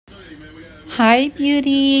Hi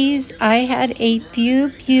beauties, I had a few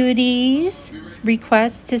beauties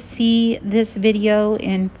request to see this video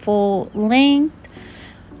in full length.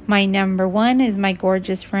 My number one is my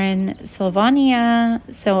gorgeous friend Sylvania,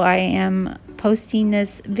 so I am posting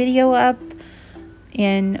this video up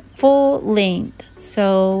in full length.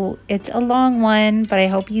 So it's a long one, but I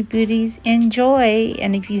hope you beauties enjoy.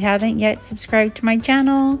 And if you haven't yet subscribed to my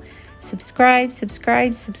channel, subscribe.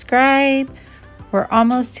 We're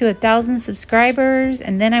almost to 1,000 subscribers,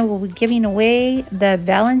 and then I will be giving away the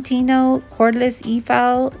Valentino cordless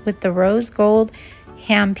e-file with the rose gold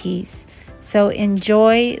handpiece. So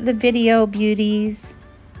enjoy the video, beauties.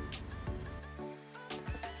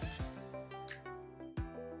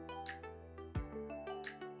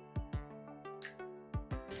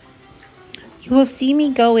 You will see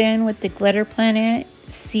me go in with the Glitter Planet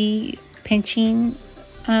C pinching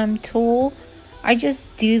tool. I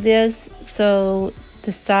just do this so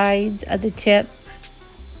the sides of the tip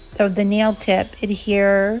of the nail tip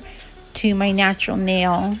adhere to my natural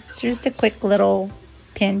nail. So just a quick little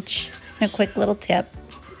pinch and a quick little tip.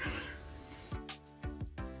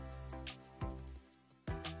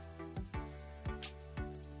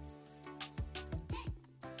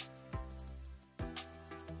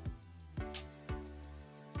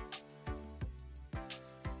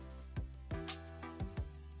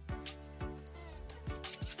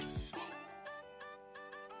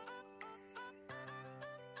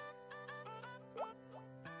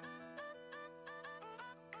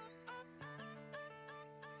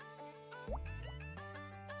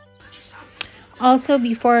 Also,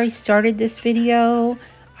 before I started this video,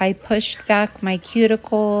 I pushed back my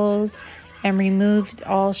cuticles and removed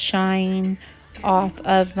all shine off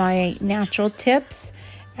of my natural tips,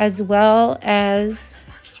 as well as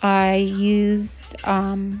I used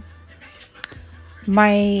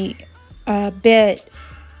my bit,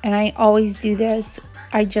 and I always do this.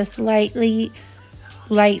 I just lightly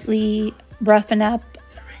roughen up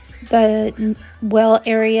the well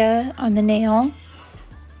area on the nail.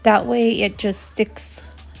 That way it just sticks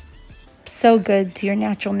so good to your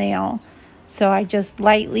natural nail. So I just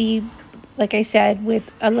lightly, like I said, with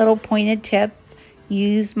a little pointed tip,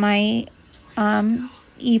 use my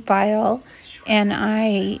e-file, and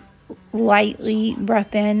I lightly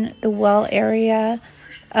roughen the well area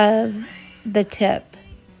of the tip.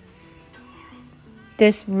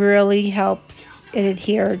 This really helps it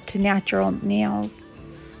adhere to natural nails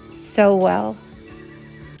so well.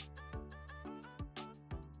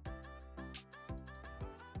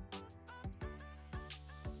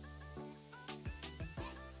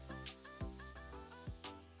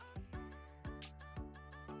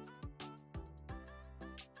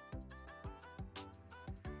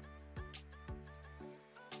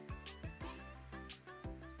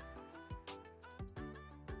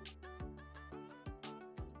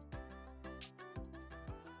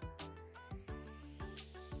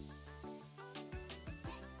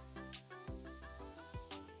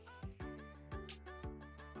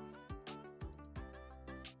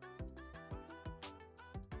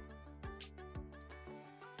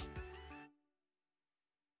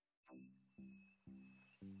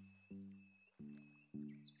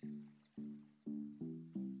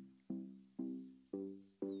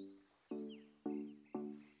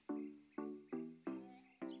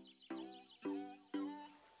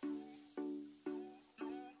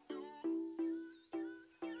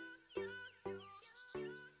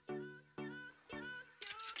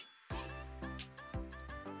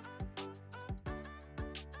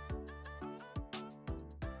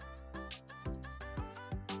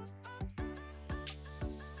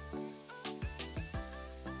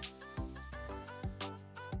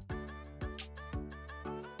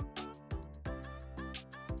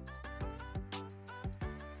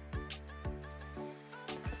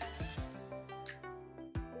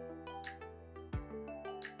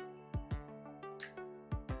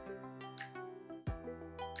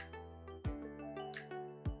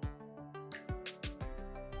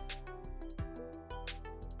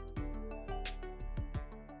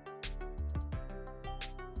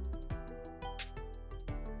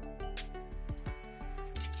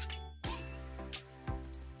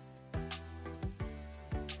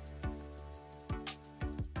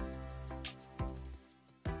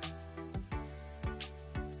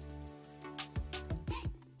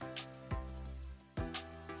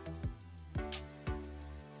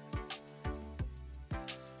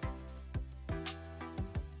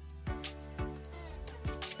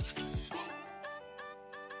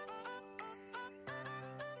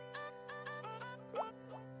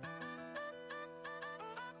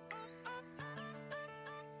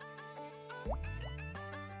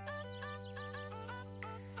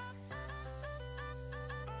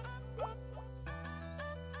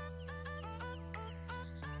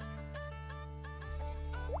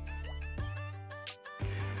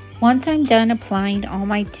 Once I'm done applying all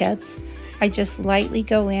my tips, I just lightly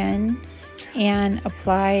go in and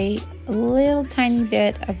apply a little tiny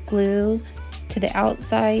bit of glue to the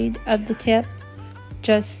outside of the tip,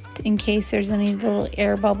 just in case there's any little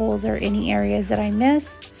air bubbles or any areas that I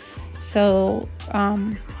missed. So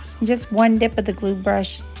just one dip of the glue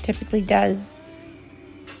brush typically does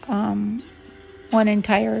one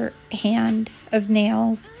entire hand of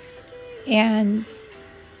nails, and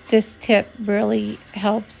this tip really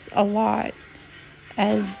helps a lot,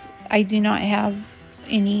 as I do not have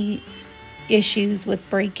any issues with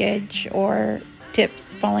breakage or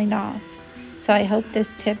tips falling off. So I hope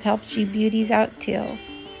this tip helps you beauties out too.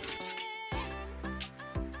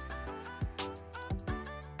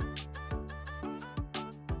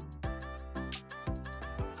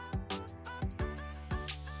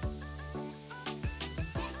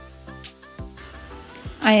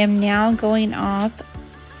 I am now going off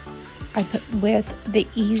with the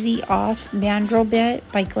Easy Off mandrel bit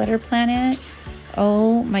by Glitter Planet.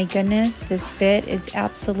 Oh my goodness, this bit is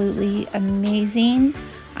absolutely amazing.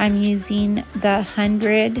 I'm using the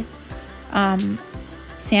 100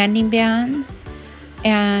 sanding bands,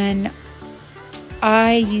 and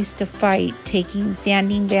I used to fight taking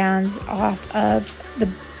sanding bands off of the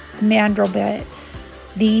mandrel bit.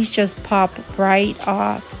 These just pop right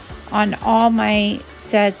off. On all my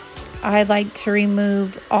sets, I like to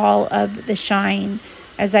remove all of the shine,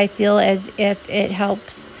 as I feel as if it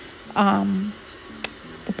helps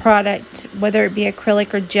the product, whether it be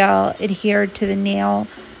acrylic or gel, adhere to the nail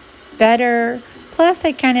better. Plus,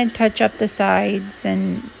 I kind of touch up the sides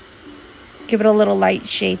and give it a little light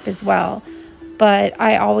shape as well. But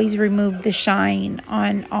I always remove the shine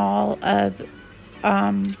on all of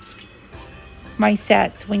my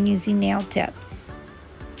sets when using nail tips.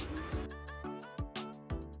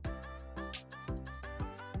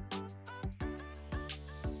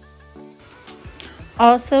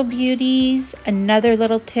 Also, beauties, another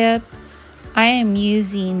little tip, I am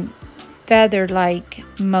using feather-like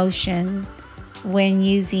motion when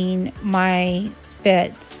using my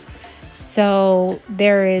bits. So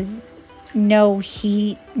there is no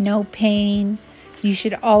heat, no pain. You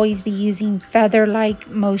should always be using feather-like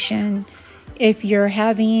motion. If you're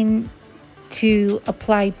having to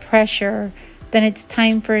apply pressure, then it's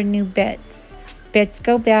time for new bits. Bits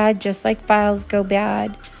go bad just like files go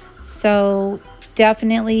bad. So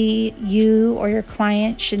definitely you or your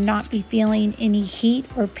client should not be feeling any heat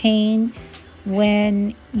or pain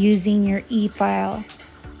when using your e-file.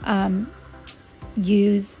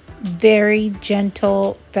 Use very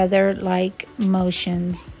gentle feather-like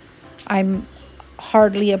motions. I'm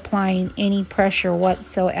hardly applying any pressure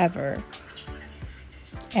whatsoever.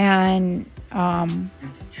 And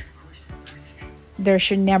there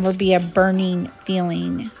should never be a burning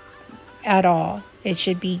feeling at all. It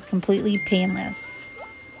should be completely painless.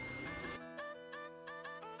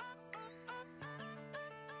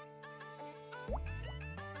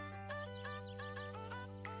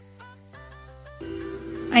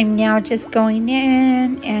 I'm now just going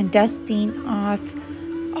in and dusting off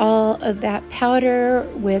all of that powder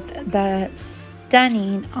with the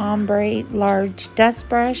stunning ombre large dust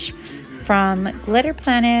brush from Glitter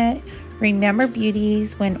Planet. Remember,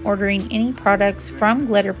 beauties, when ordering any products from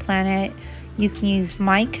Glitter Planet, you can use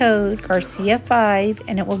my code Garcia5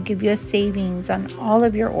 and it will give you a savings on all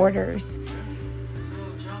of your orders.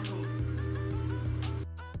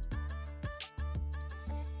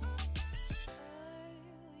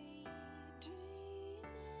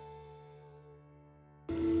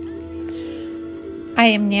 I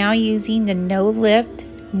am now using the No Lift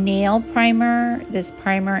nail primer. This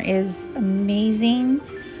primer is amazing.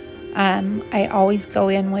 I always go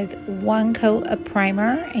in with one coat of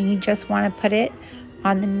primer, and you just want to put it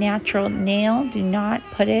on the natural nail. Do not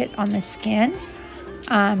put it on the skin.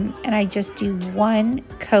 And I just do one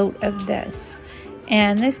coat of this.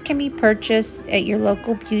 And this can be purchased at your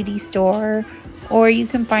local beauty store, or you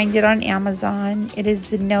can find it on Amazon. It is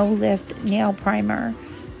the No Lift nail primer.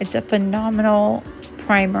 It's a phenomenal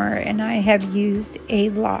primer, and I have used a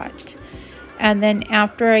lot. And then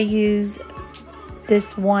after I use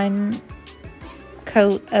this one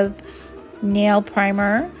coat of nail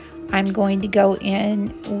primer, I'm going to go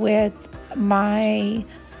in with my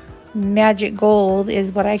magic gold,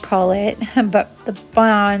 is what I call it, but the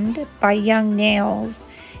Bond by Young Nails.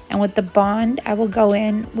 And with the Bond, I will go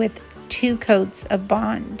in with 2 coats of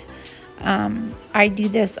Bond. I do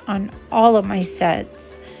this on all of my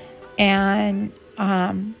sets, and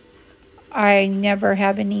I never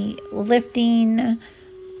have any lifting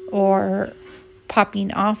or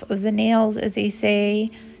popping off of the nails, as they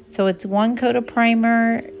say. So it's 1 coat of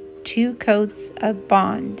primer, 2 coats of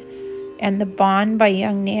Bond. And the Bond by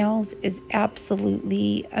Young Nails is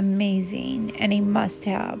absolutely amazing and a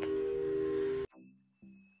must-have.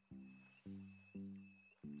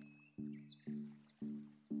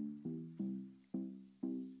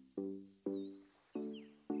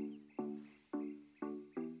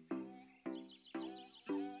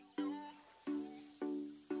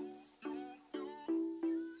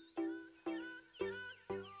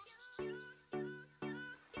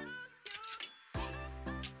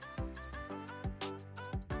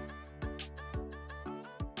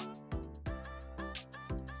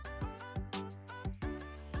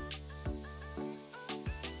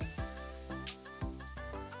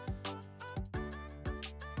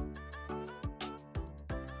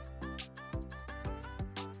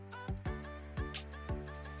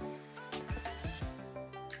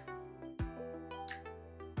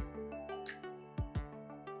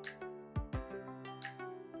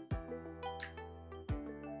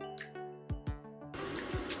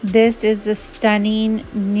 This is the stunning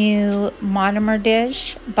new monomer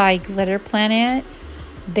dish by Glitter Planet.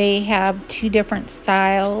 They have 2 different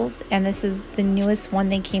styles, and this is the newest one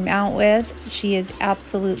they came out with. She is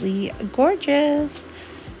absolutely gorgeous.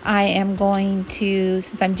 I am going to,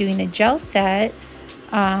 since I'm doing a gel set,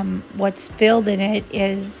 what's filled in it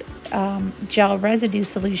is gel residue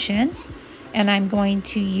solution, and I'm going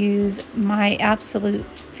to use my absolute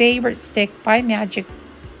favorite stick by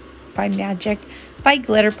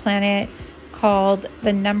Glitter Planet called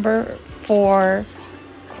the number 4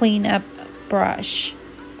 cleanup brush.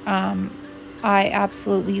 I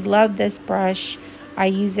absolutely love this brush. I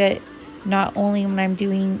use it not only when I'm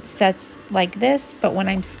doing sets like this, but when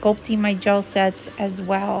I'm sculpting my gel sets as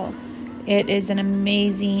well. It is an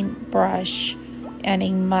amazing brush and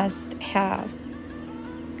a must-have.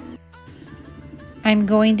 I'm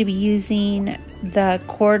going to be using the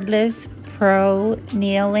cordless Pro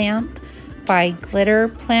nail lamp by Glitter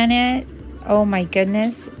Planet. Oh my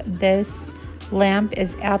goodness, this lamp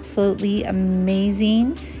is absolutely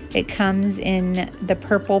amazing. It comes in the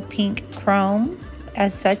purple pink chrome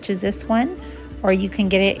as such as this one, or you can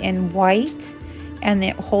get it in white, and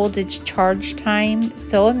it holds its charge time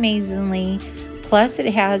so amazingly. Plus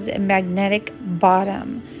it has a magnetic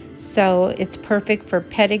bottom, so it's perfect for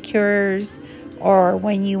pedicures or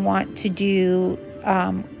when you want to do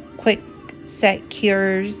quick set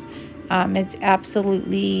cures. It's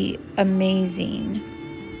absolutely amazing.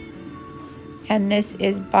 And this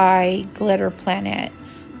is by Glitter Planet,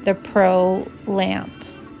 the Pro lamp.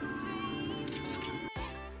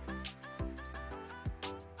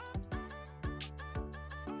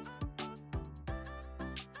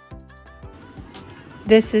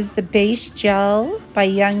 This is the base gel by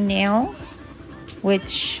Young Nails,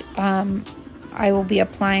 which I will be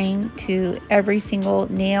applying to every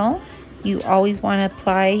single nail. You always want to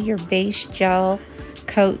apply your base gel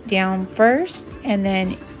coat down first and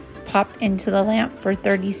then pop into the lamp for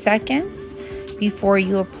 30 seconds before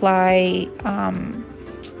you apply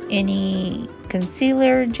any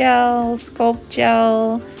concealer gel, sculpt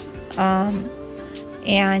gel,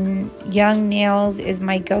 and Young Nails is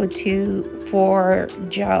my go-to for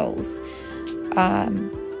gels.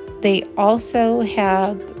 They also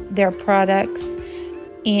have their products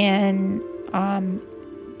in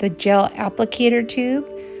the gel applicator tube,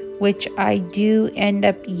 which I do end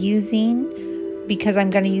up using because I'm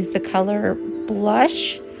going to use the color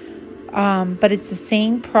blush, but it's the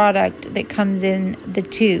same product that comes in the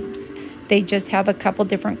tubes. They just have a couple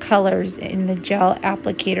different colors in the gel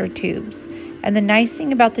applicator tubes. And the nice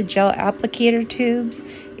thing about the gel applicator tubes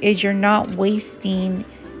is you're not wasting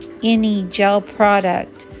any gel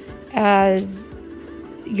product, as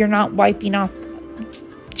you're not wiping off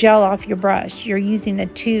gel off your brush. You're using the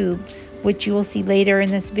tube, which you will see later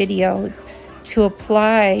in this video, to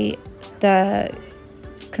apply the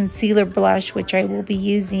concealer blush, which I will be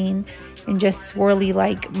using in just swirly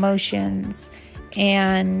like motions.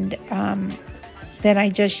 And then I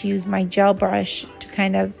just use my gel brush to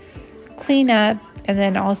kind of clean up and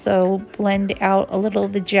then also blend out a little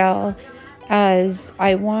of the gel, as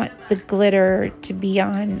I want the glitter to be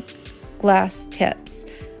on glass tips.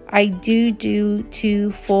 I do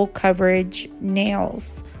 2 full coverage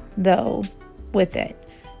nails though with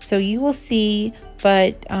it, so you will see.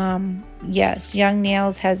 But yes, Young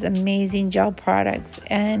Nails has amazing gel products,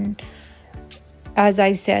 and as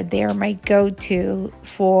I've said, they are my go-to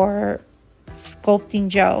for sculpting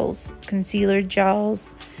gels, concealer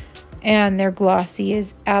gels, and their glossy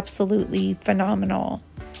is absolutely phenomenal.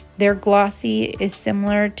 Their glossy is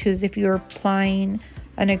similar to as if you were applying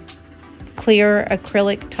a clear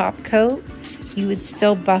acrylic top coat. You would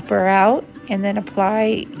still buffer out and then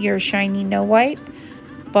apply your shiny no wipe,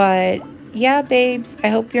 but yeah, babes, I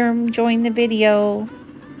hope you're enjoying the video.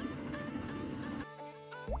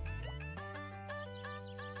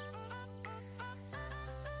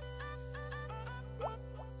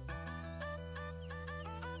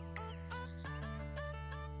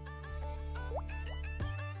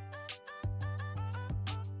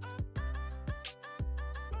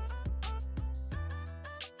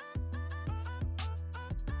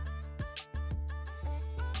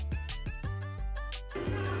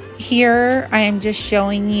 Here I am just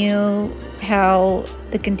showing you how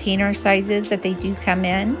the container sizes that they do come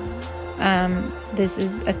in. This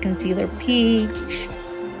is a concealer peach,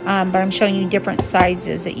 but I'm showing you different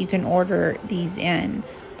sizes that you can order these in.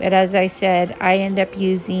 But as I said, I end up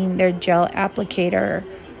using their gel applicator.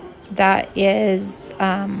 That is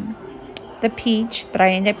the peach, but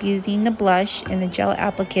I end up using the blush in the gel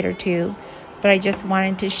applicator tube. But I just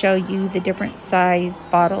wanted to show you the different size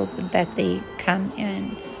bottles that they come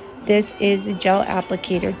in. This is a gel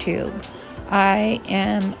applicator tube. I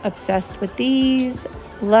am obsessed with these,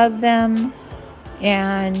 love them,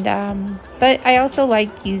 and but I also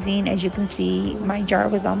like using, as you can see, my jar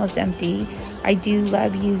was almost empty. I do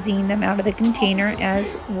love using them out of the container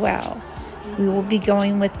as well. We will be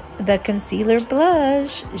going with the concealer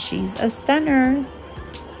blush. She's a stunner.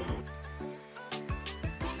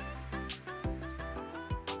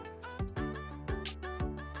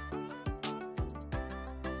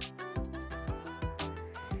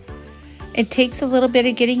 It takes a little bit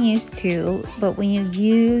of getting used to, but when you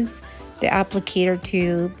use the applicator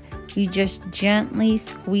tube, you just gently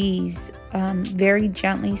squeeze, very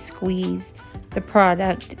gently squeeze the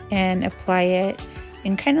product and apply it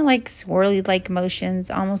in kind of like swirly like motions,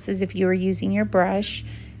 almost as if you were using your brush.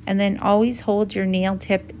 And then always hold your nail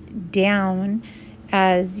tip down,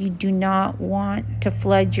 as you do not want to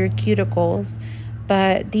flood your cuticles.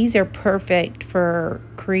 But these are perfect for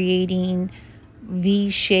creating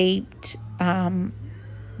V-shaped,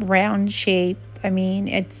 round shape. I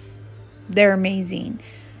mean, they're amazing.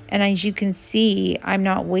 And as you can see, I'm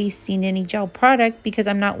not wasting any gel product because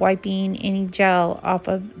I'm not wiping any gel off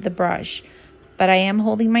of the brush. But I am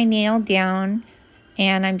holding my nail down,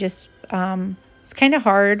 and I'm just, it's kind of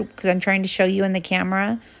hard because I'm trying to show you in the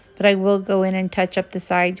camera, but I will go in and touch up the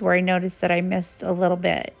sides where I noticed that I missed a little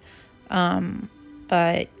bit.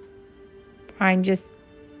 But I'm just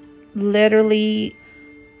literally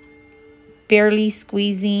barely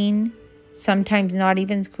squeezing, sometimes not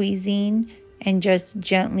even squeezing, and just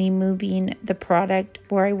gently moving the product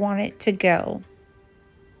where I want it to go.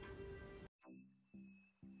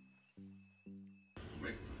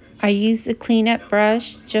 I use the cleanup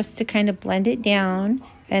brush just to kind of blend it down,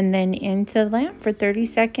 and then into the lamp for 30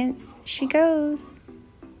 seconds she goes.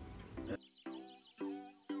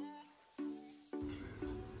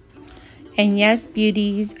 And yes,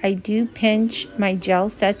 beauties, I do pinch my gel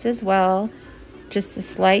sets as well. Just a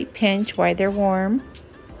slight pinch while they're warm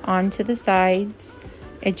onto the sides.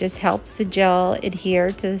 It just helps the gel adhere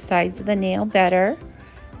to the sides of the nail better.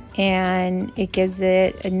 And it gives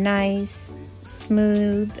it a nice,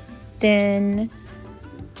 smooth, thin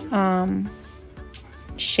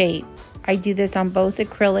shape. I do this on both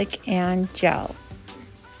acrylic and gel.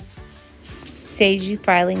 Saves you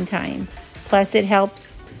filing time. Plus it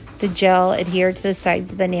helps the gel adhere to the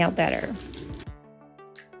sides of the nail better.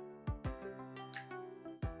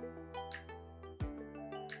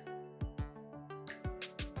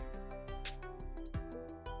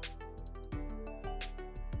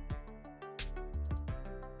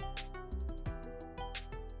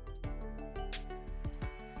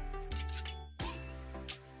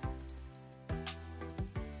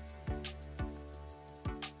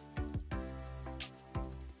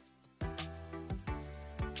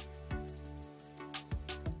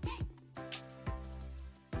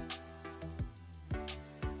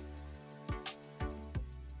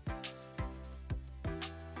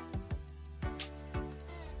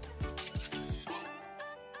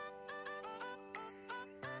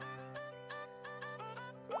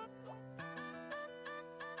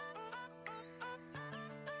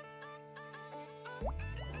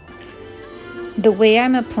 The way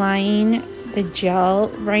I'm applying the gel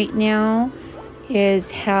right now is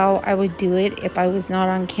how I would do it if I was not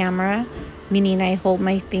on camera, meaning I hold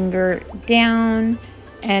my finger down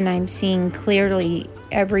and I'm seeing clearly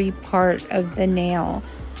every part of the nail.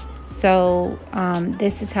 So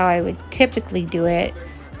this is how I would typically do it.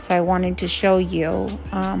 So I wanted to show you,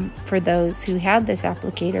 for those who have this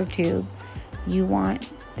applicator tube, you want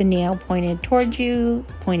the nail pointed towards you,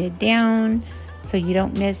 pointed down, so you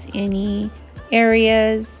don't miss any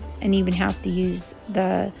areas and even have to use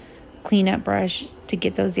the cleanup brush to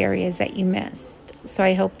get those areas that you missed. So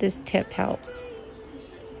I hope this tip helps.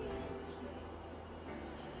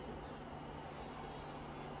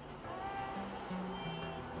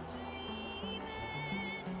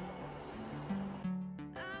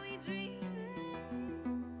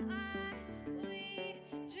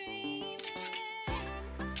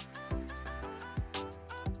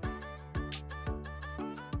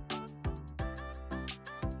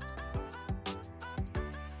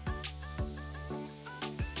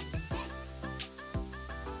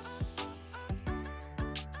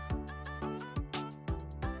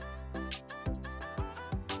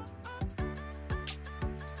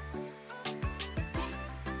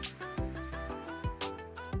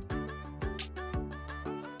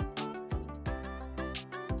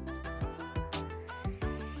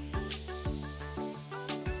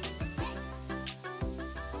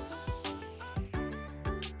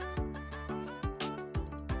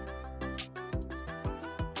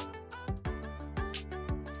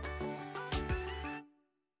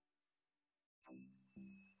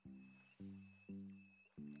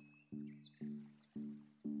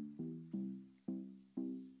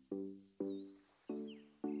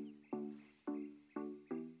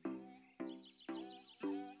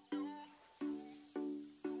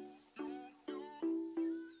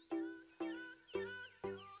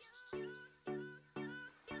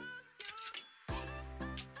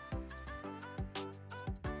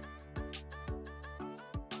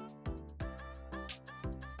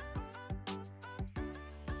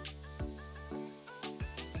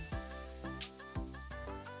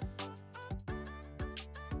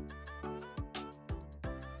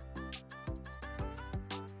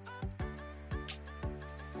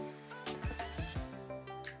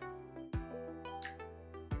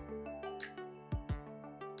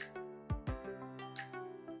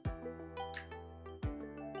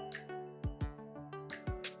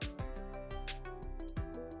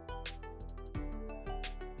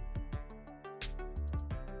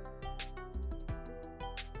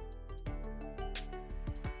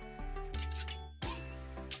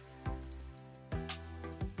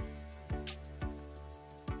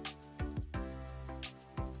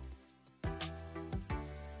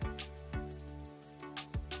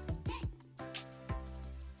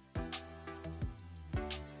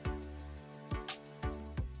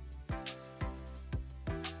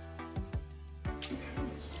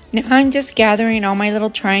 Now I'm just gathering all my little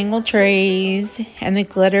triangle trays and the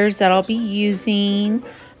glitters that I'll be using.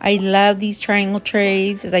 I love these triangle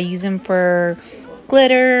trays as I use them for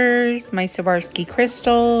glitters, my Swarovski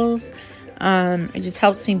crystals. It just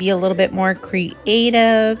helps me be a little bit more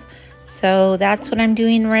creative. So that's what I'm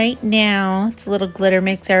doing right now. It's a little glitter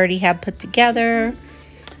mix I already have put together.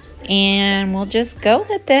 And we'll just go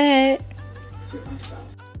with it.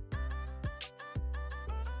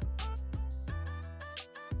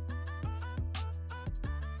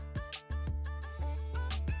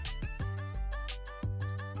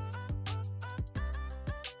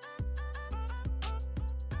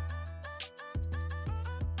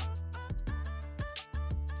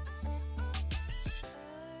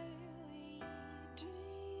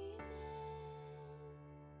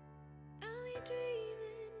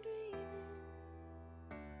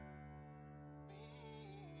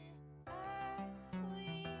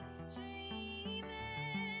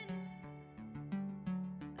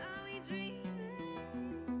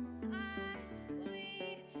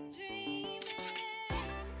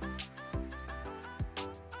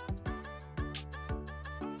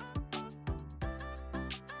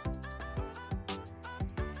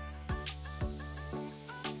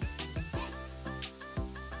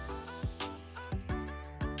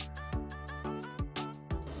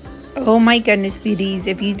 Oh my goodness, beauties,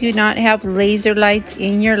 if you do not have laser lights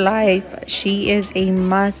in your life, she is a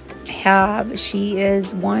must-have. She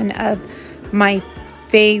is one of my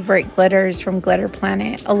favorite glitters from Glitter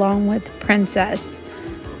Planet, along with Princess.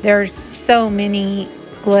 There's so many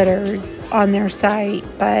glitters on their site,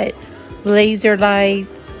 but laser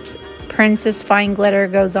lights, Princess Fine Glitter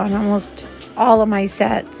goes on almost all of my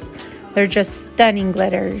sets. They're just stunning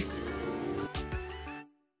glitters.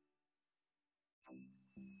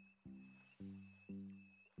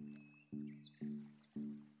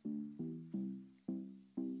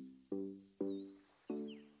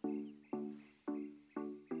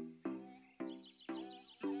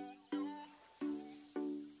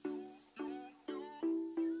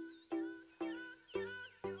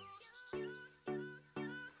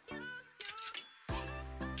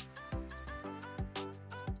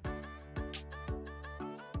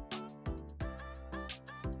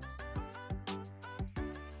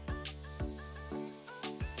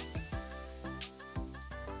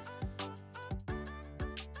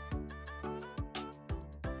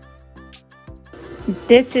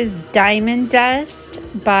 This is Diamond Dust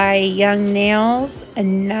by Young Nails,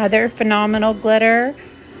 another phenomenal glitter.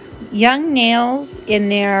 Young Nails, in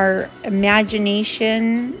their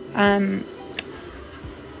Imagination, I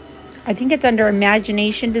think it's under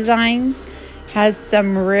Imagination Designs, has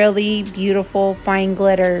some really beautiful fine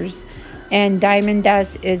glitters. And Diamond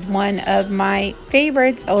Dust is one of my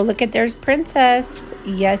favorites. Oh, look at, there's Princess.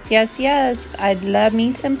 Yes, yes, yes. I'd love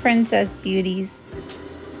me some Princess beauties.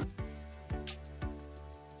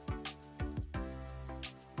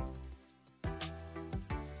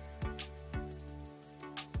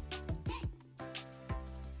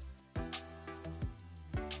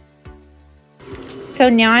 So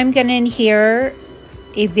now I'm going to adhere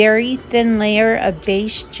a very thin layer of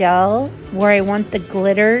base gel where I want the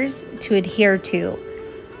glitters to adhere to.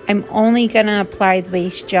 I'm only going to apply the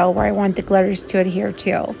base gel where I want the glitters to adhere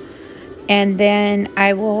to. And then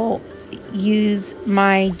I will use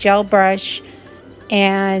my gel brush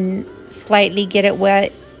and slightly get it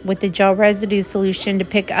wet with the gel residue solution to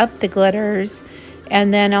pick up the glitters.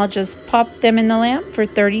 And then I'll just pop them in the lamp for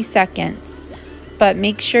 30 seconds. But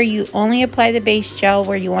make sure you only apply the base gel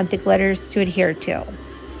where you want the glitters to adhere to.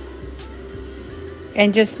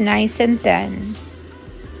 And just nice and thin.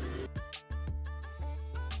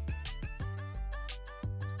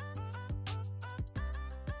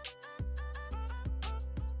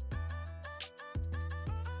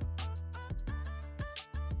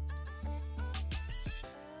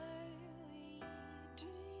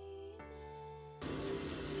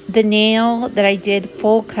 The nail that I did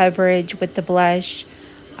full coverage with the blush,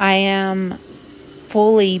 I am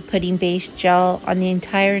fully putting base gel on the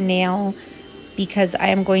entire nail because I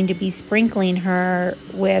am going to be sprinkling her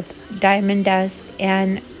with Diamond Dust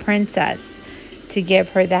and Princess to give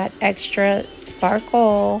her that extra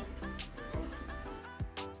sparkle.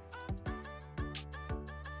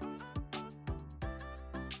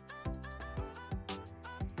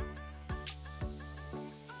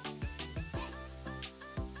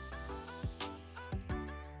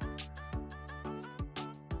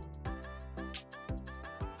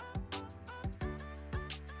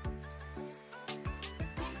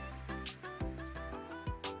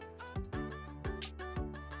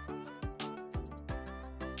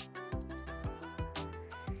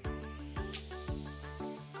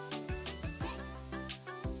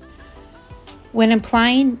 When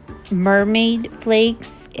applying mermaid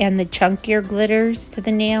flakes and the chunkier glitters to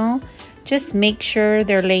the nail, just make sure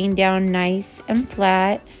they're laying down nice and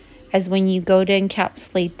flat, as when you go to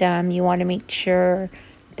encapsulate them, you want to make sure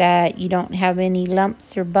that you don't have any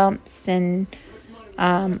lumps or bumps. And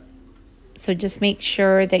so just make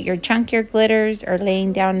sure that your chunkier glitters are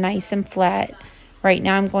laying down nice and flat. Right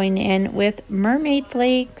now I'm going in with mermaid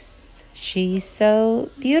flakes. She's so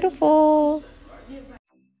beautiful.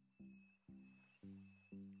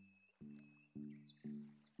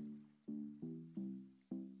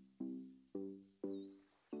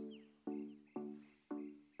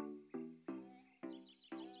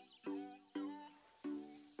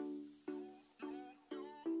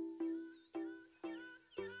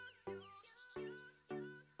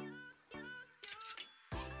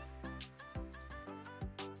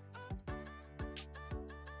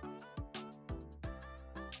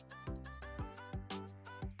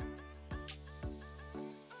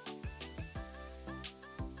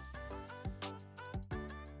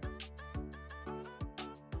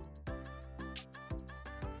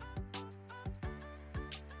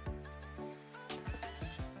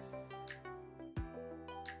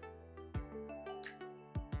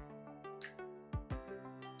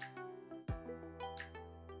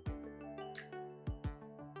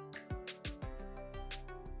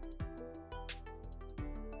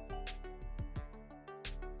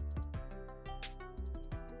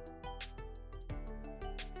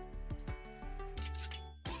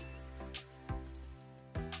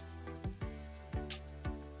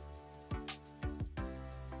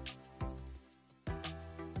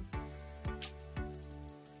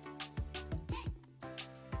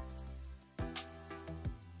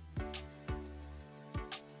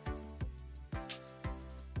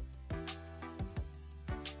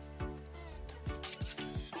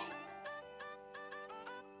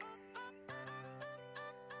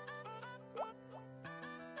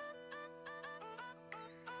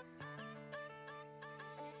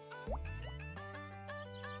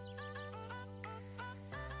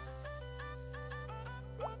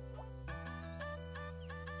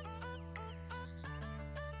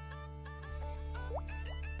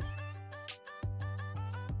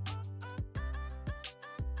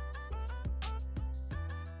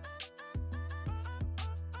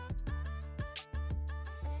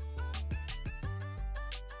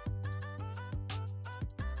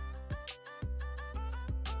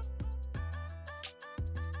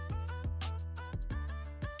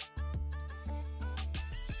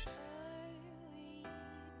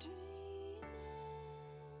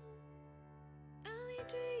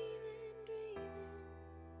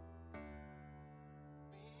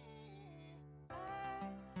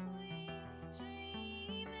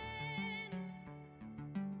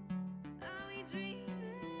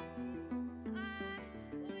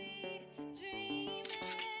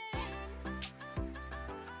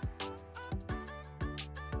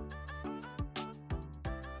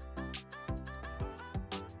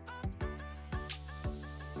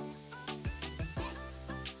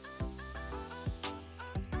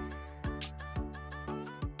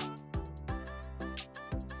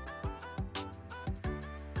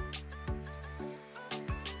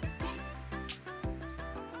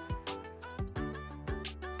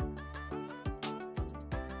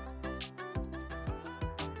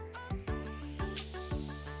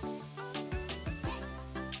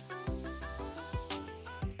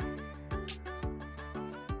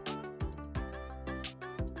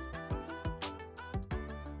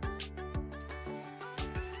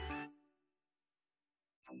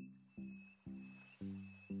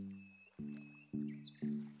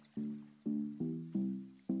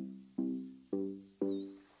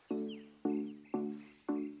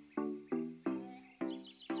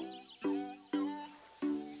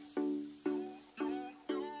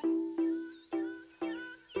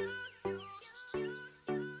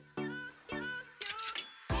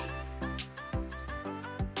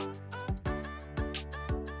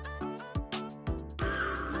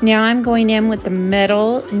 Now I'm going in with the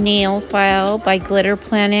metal nail file by Glitter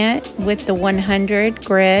Planet with the 100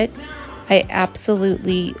 grit. I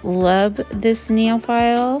absolutely love this nail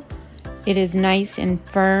file. It is nice and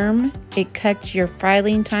firm. It cuts your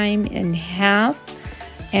filing time in half.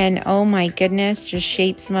 And oh my goodness, just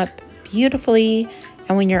shapes them up beautifully.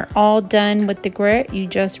 And when you're all done with the grit, you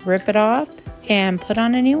just rip it off and put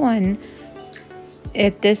on a new one.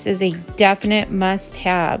 This is a definite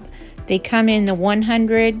must-have. They come in the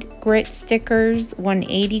 100 grit stickers,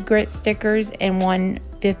 180 grit stickers, and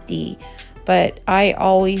 150. But I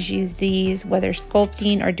always use these, whether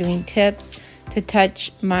sculpting or doing tips, to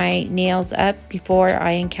touch my nails up before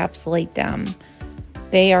I encapsulate them.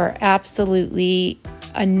 They are absolutely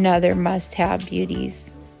another must-have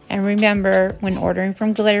beauties. And remember, when ordering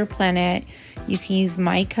from Glitter Planet, you can use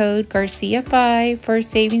my code Garcia5 for a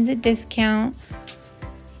savings at discount,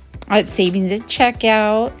 savings at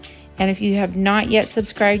checkout. And if you have not yet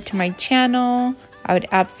subscribed to my channel, I would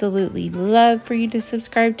absolutely love for you to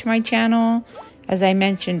subscribe to my channel. As I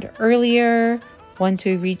mentioned earlier, once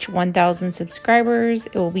we reach 1,000 subscribers,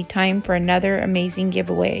 it will be time for another amazing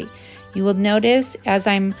giveaway. You will notice as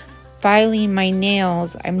I'm filing my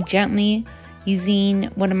nails, I'm gently using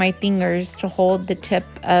one of my fingers to hold the tip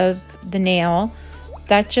of the nail.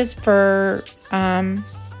 That's just for,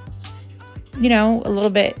 you know, a little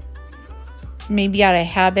bit maybe out of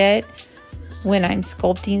habit when I'm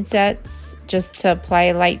sculpting sets, just to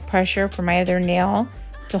apply light pressure for my other nail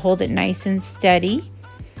to hold it nice and steady.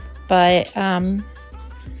 But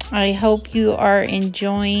I hope you are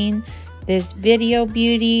enjoying this video,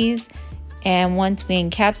 beauties. And once we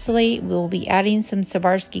encapsulate, we'll be adding some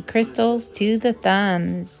Swarovski crystals to the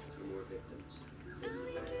thumbs.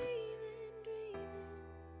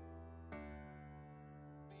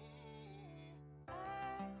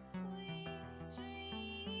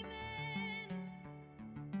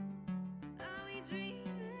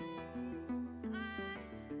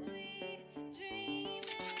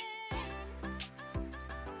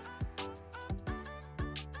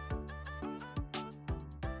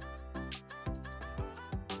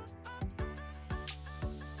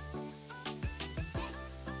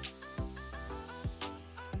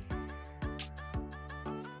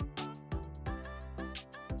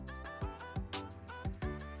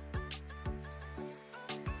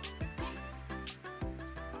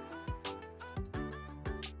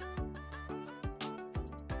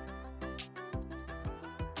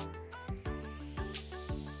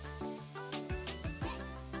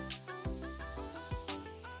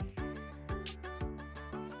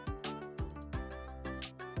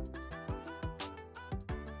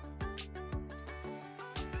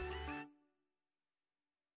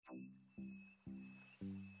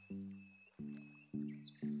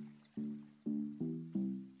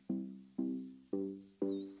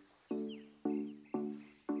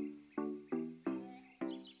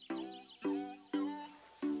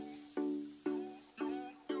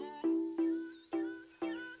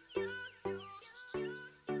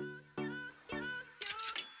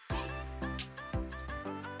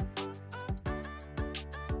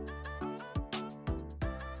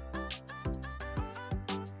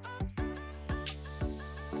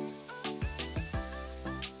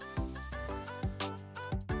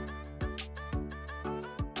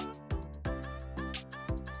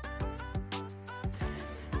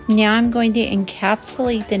 Now I'm going to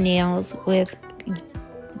encapsulate the nails with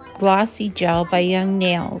Glossy Gel by Young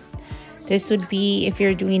Nails. This would be if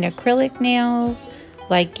you're doing acrylic nails,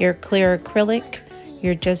 like your clear acrylic,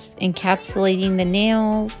 you're just encapsulating the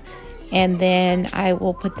nails, and then I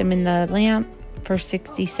will put them in the lamp for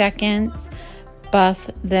 60 seconds, buff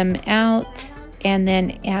them out, and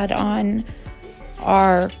then add on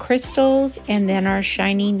our crystals and then our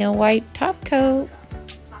shiny no wipe top coat.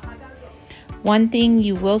 One thing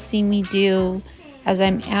you will see me do as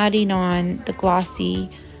I'm adding on the glossy,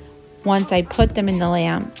 once I put them in the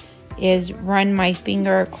lamp, is run my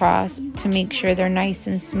finger across to make sure they're nice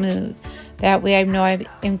and smooth. That way I know I've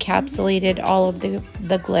encapsulated all of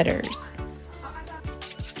the glitters.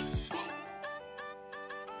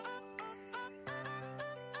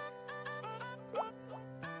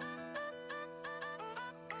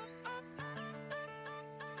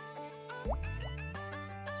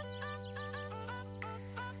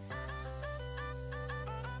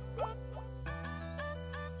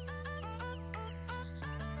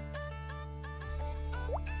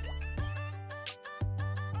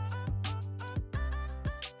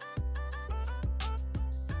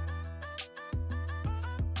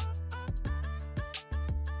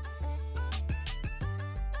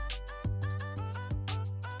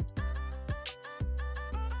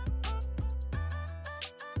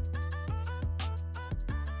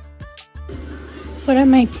 One of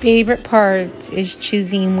my favorite parts is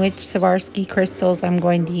choosing which Swarovski crystals I'm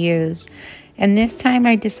going to use. And this time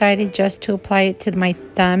I decided just to apply it to my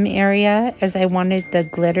thumb area, as I wanted the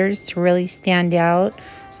glitters to really stand out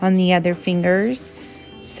on the other fingers.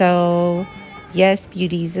 So yes,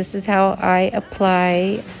 beauties, this is how I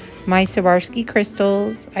apply my Swarovski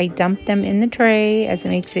crystals. I dump them in the tray as it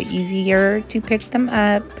makes it easier to pick them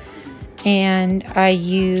up. And I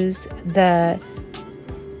use the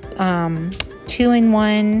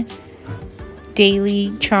 2-in-1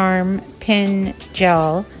 Daily Charm Pin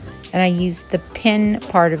Gel, and I use the pin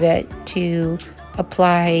part of it to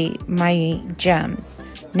apply my gems.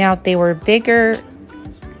 Now, if they were bigger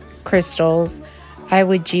crystals, I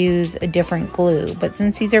would use a different glue, but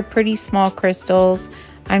since these are pretty small crystals,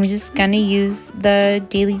 I'm just gonna use the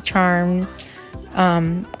Daily Charms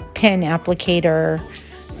pin applicator,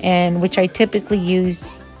 and which I typically use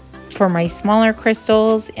for my smaller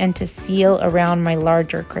crystals and to seal around my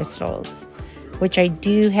larger crystals, which I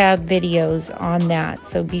do have videos on that,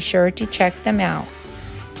 so be sure to check them out.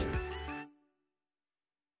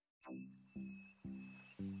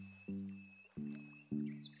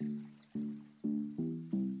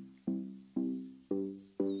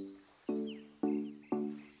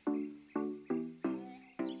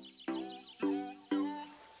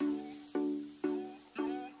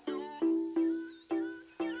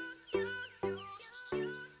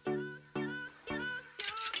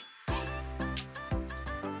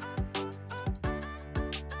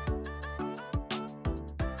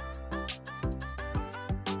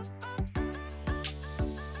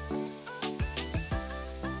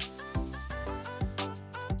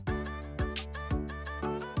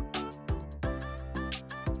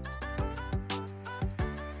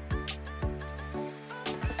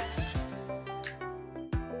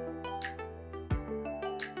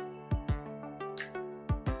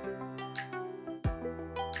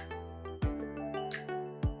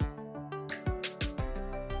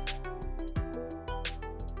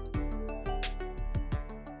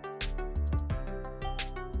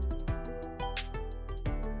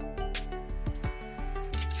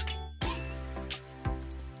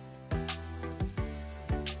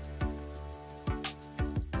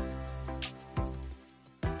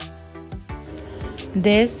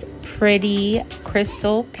 This pretty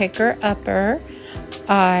crystal picker upper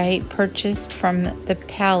I purchased from the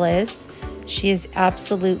Palace. She is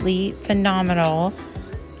absolutely phenomenal.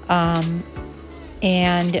 And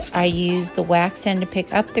I use the wax end to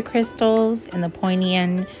pick up the crystals and the pointy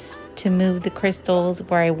end to move the crystals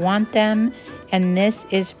where I want them. And this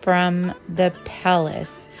is from the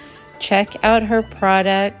Palace. Check out her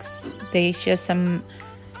products. She has some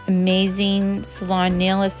amazing salon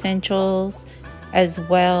nail essentials, as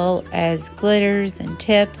well as glitters and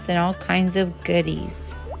tips and all kinds of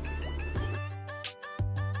goodies.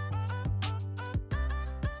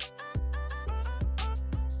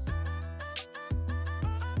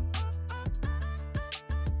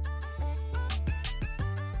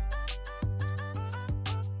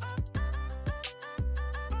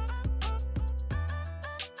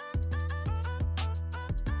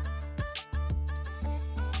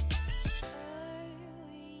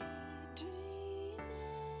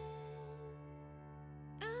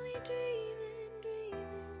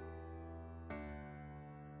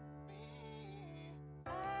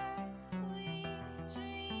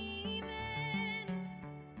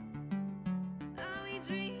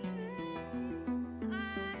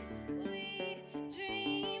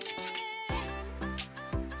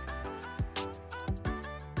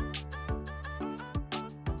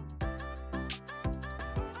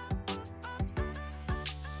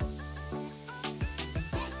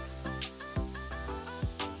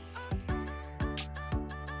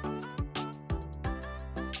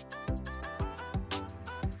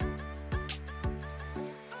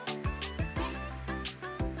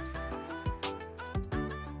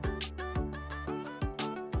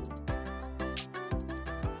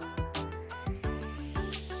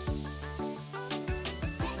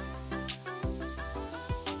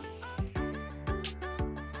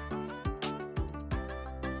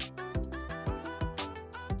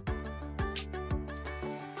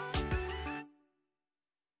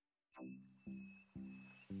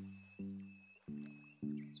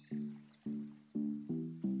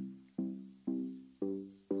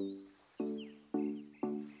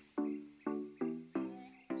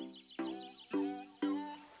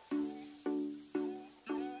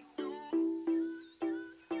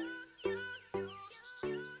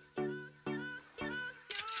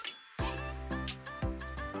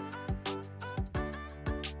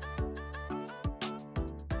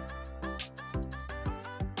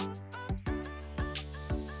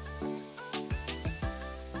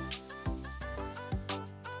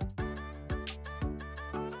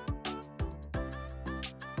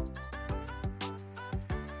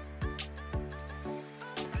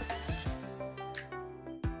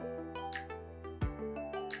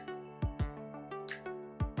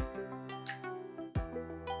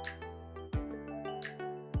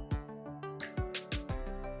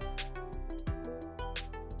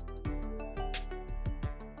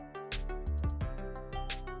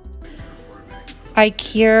 I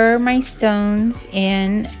cure my stones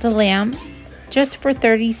in the lamp just for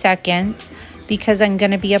 30 seconds because I'm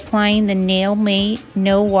going to be applying the Nail Mate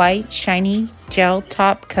No White Shiny Gel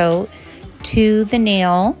Top Coat to the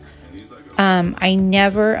nail. I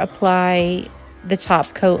never apply the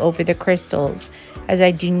top coat over the crystals as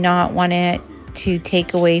I do not want it to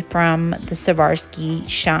take away from the Swarovski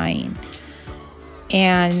shine.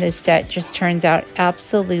 And this set just turns out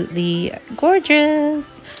absolutely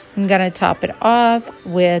gorgeous. I'm gonna top it off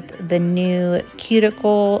with the new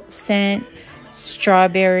Cuticle scent,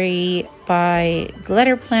 Strawberry by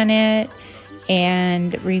Glitter Planet,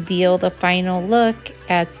 and reveal the final look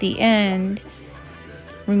at the end.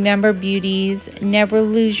 Remember, beauties, never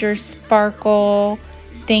lose your sparkle.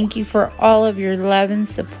 Thank you for all of your love and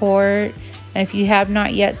support. And if you have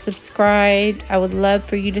not yet subscribed, I would love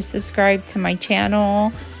for you to subscribe to my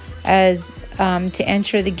channel. As to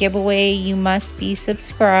enter the giveaway, you must be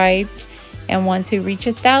subscribed. And once we reach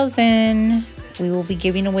 1,000, we will be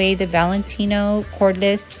giving away the Valentino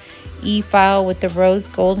cordless e-file with the rose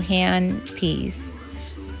gold hand piece.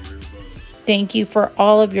 Thank you for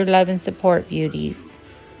all of your love and support, beauties.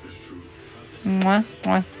 Mwah,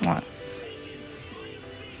 mwah, mwah.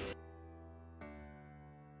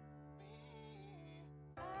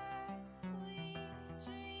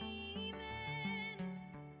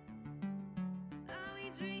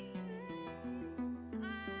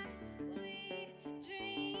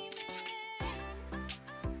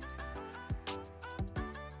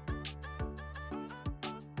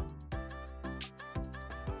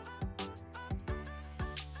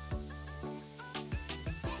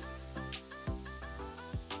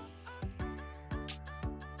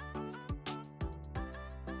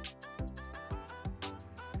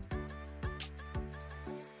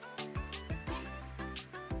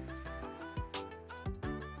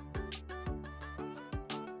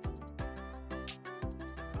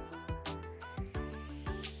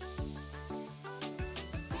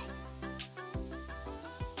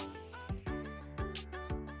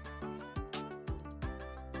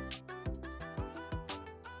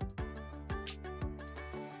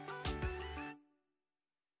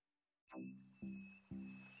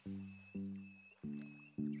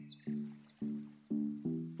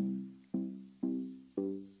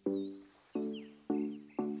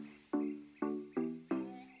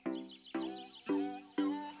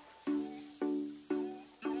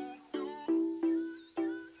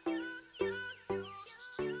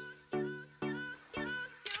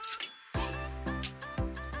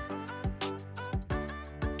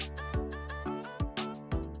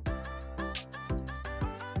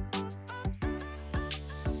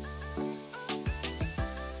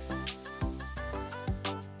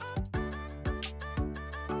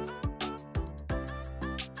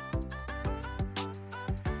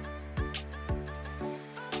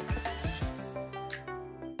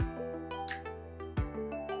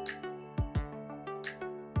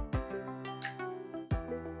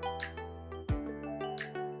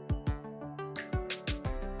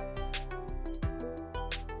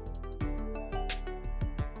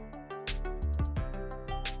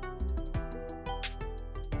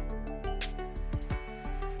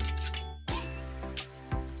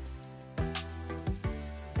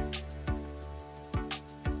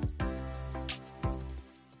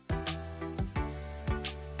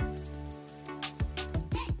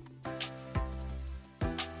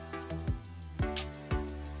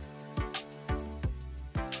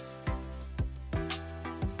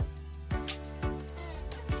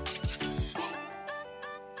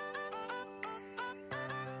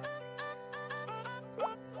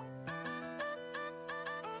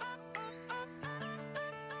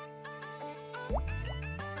 Dreaming,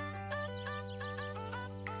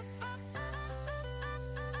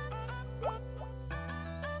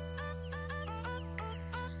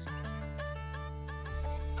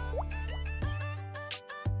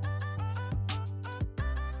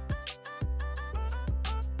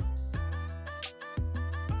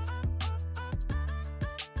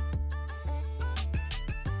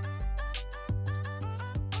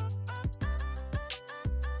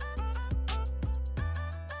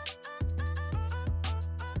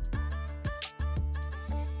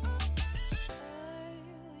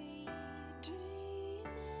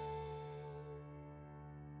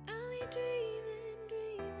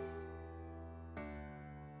 dreaming.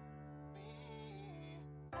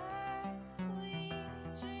 Are we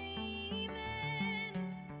dreaming?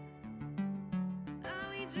 Are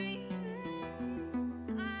we dreaming?